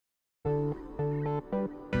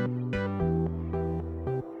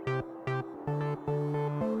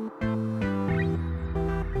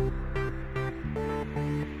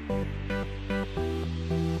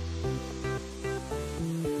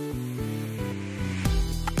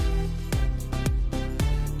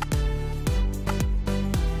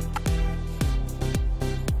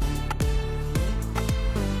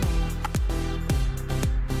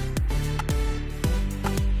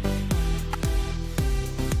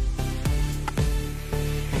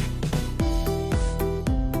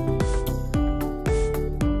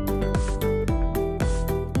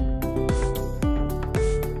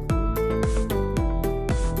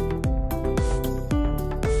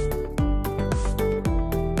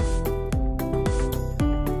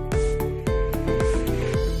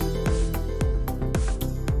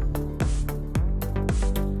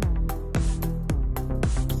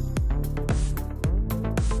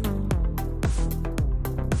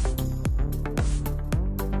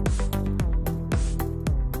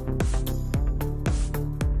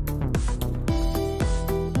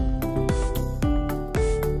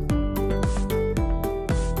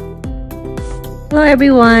Hello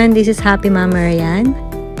everyone, this is HappyMomMariann.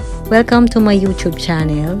 Welcome to my YouTube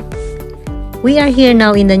channel. We are here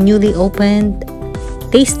now in the newly opened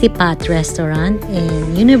Tasty Pot restaurant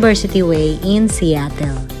in University Way in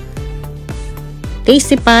Seattle.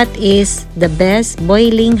 Tasty Pot is the best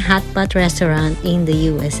boiling hot pot restaurant in the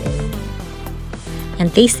USA.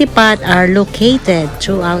 And Tasty Pot are located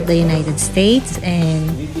throughout the United States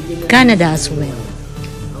and Canada as well.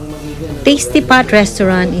 Tasty Pot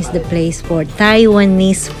restaurant is the place for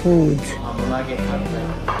Taiwanese food.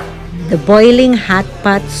 The boiling hot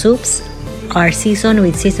pot soups are seasoned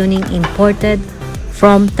with seasoning imported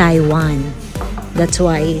from Taiwan. That's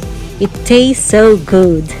why it tastes so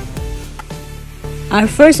good. Our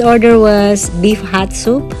first order was beef hot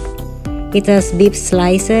soup. It has beef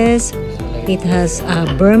slices. It has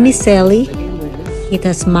vermicelli. It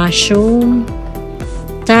has mushroom,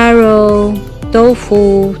 taro,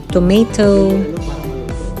 tofu, tomato.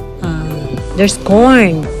 There's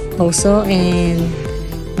corn also, and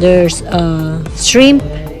there's shrimp,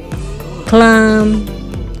 clam,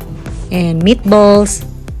 and meatballs,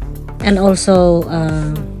 and also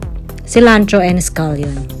cilantro and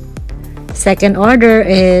scallion. Second order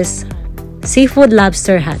is seafood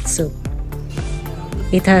lobster hot soup.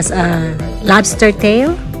 It has lobster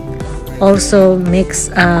tail, also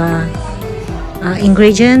mixed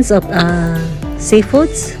ingredients of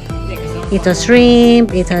seafoods. It has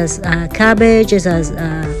shrimp, it has cabbage, it has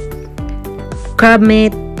crab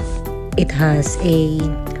meat, it has a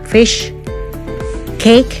fish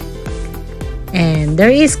cake, and there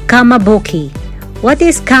is kamaboki. What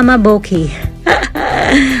is kamaboki?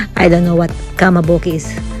 I don't know what kamaboki is.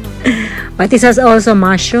 But it has also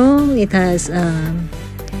mushroom. It has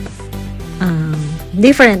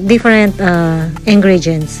different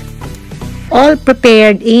ingredients, all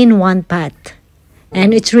prepared in one pot,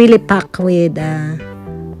 and it's really packed with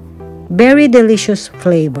very delicious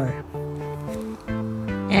flavor.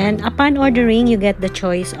 And upon ordering, you get the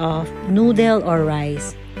choice of noodle or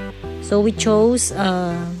rice. So we chose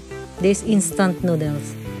these instant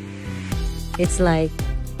noodles. It's like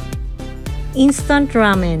instant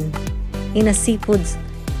ramen in a seafood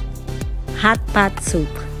hot pot soup.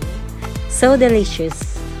 So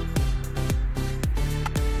delicious.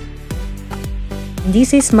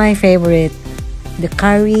 This is my favorite, the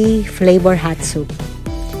curry flavor hot soup.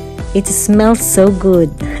 It smells so good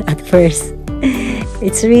at first.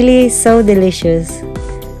 It's really so delicious.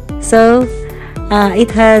 So it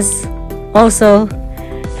has also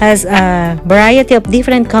has a variety of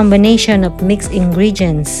different combination of mixed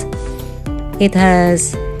ingredients. It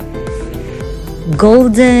has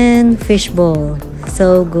golden fishbowl,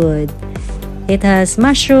 so good. It has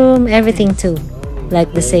mushroom, everything too,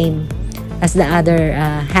 like the same as the other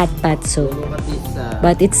hot pot soup,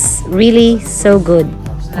 but it's really so good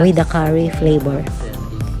with the curry flavor.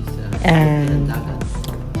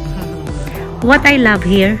 What I love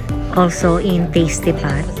here also in Tasty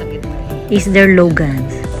Pot is their slogan.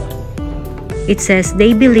 It says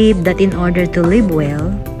they believe that in order to live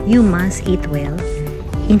well, you must eat well,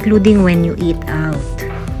 including when you eat out.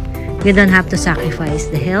 You don't have to sacrifice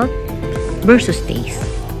the health versus taste,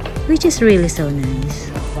 which is really so nice.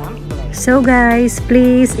 So guys,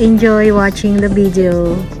 please enjoy watching the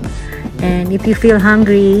video, and if you feel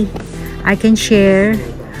hungry, I can share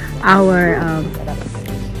our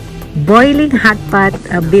boiling hot pot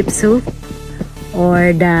beef soup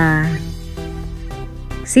or the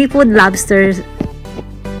seafood lobster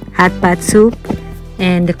hot pot soup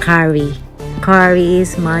and the curry. Curry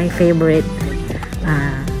is my favorite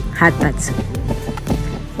hot pot soup.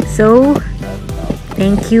 So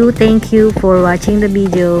thank you for watching the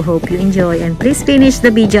video. Hope you enjoy, and please finish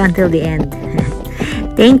the video until the end.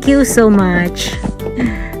 Thank you so much.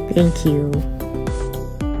 Thank you.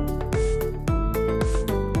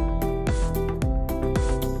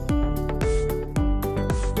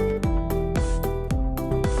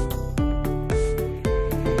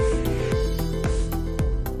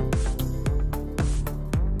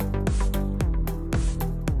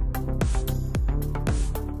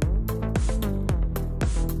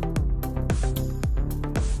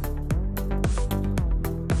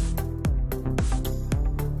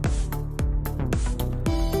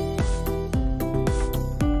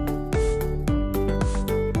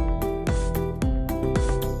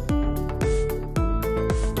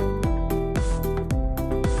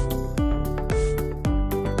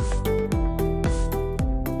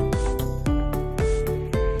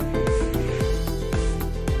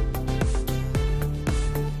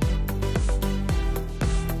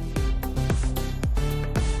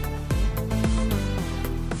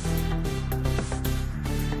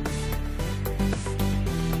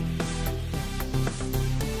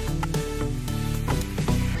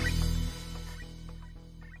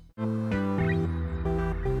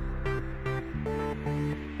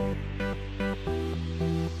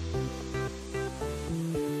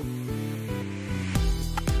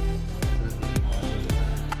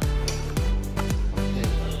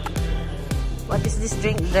 What is this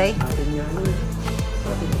drink, Dre?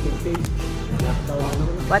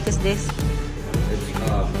 What is this? It's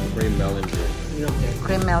cream melon drink.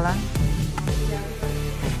 Cream melon.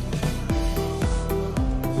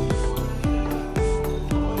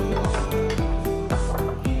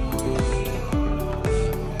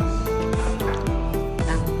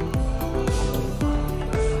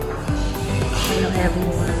 Hello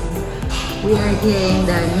everyone. We are here in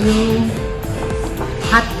the new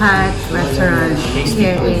HotPot restaurant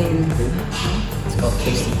here in. It's called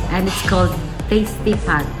Tasty. And it's called Tasty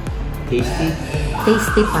Pot. Tasty?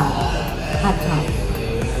 Tasty Pot. HotPot.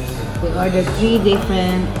 We ordered 3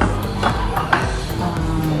 different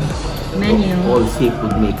menu. All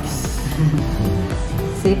seafood mix.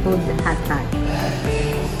 Seafood HotPot.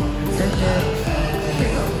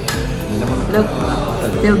 Look,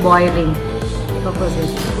 still boiling. Focus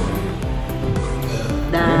it.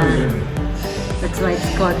 That's why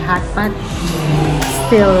it's called HotPot.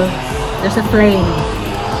 Still, there's a flame.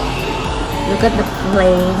 Look at the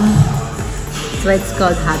flame. That's why it's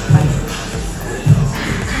called HotPot.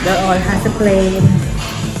 They all has a flame.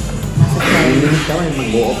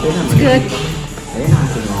 It's good.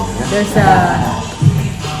 There's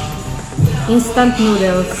instant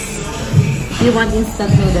noodles. If you want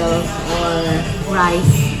instant noodles or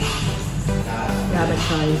rice, you have a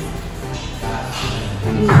choice.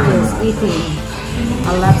 He is eating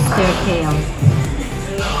a lobster tail.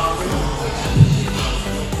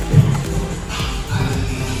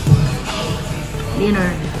 Dinner,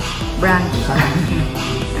 brunch.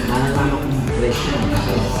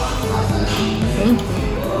 Thank you.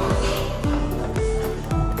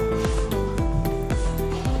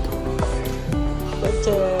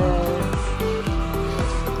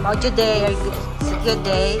 How's your day? It's a good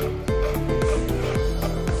day.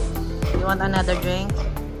 You want another drink?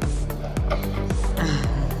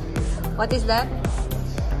 What is that?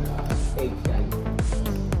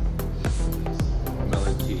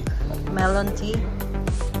 Melon tea. Melon tea?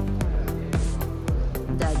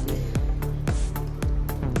 Daddy.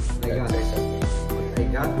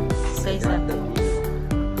 Say something.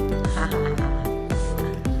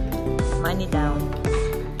 Money down.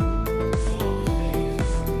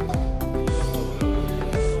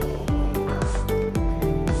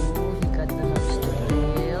 He got the lobster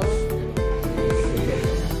tail.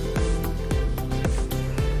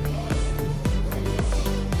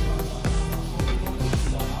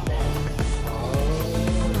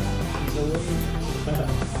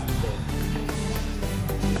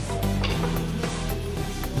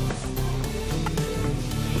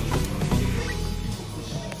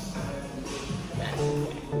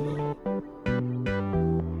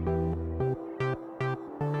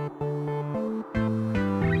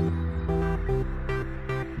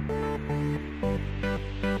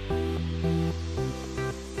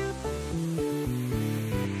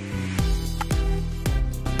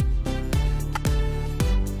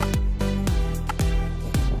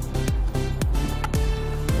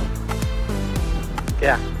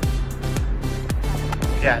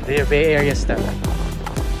 Yeah, the Bay Area stuff.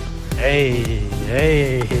 Hey,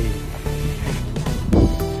 hey.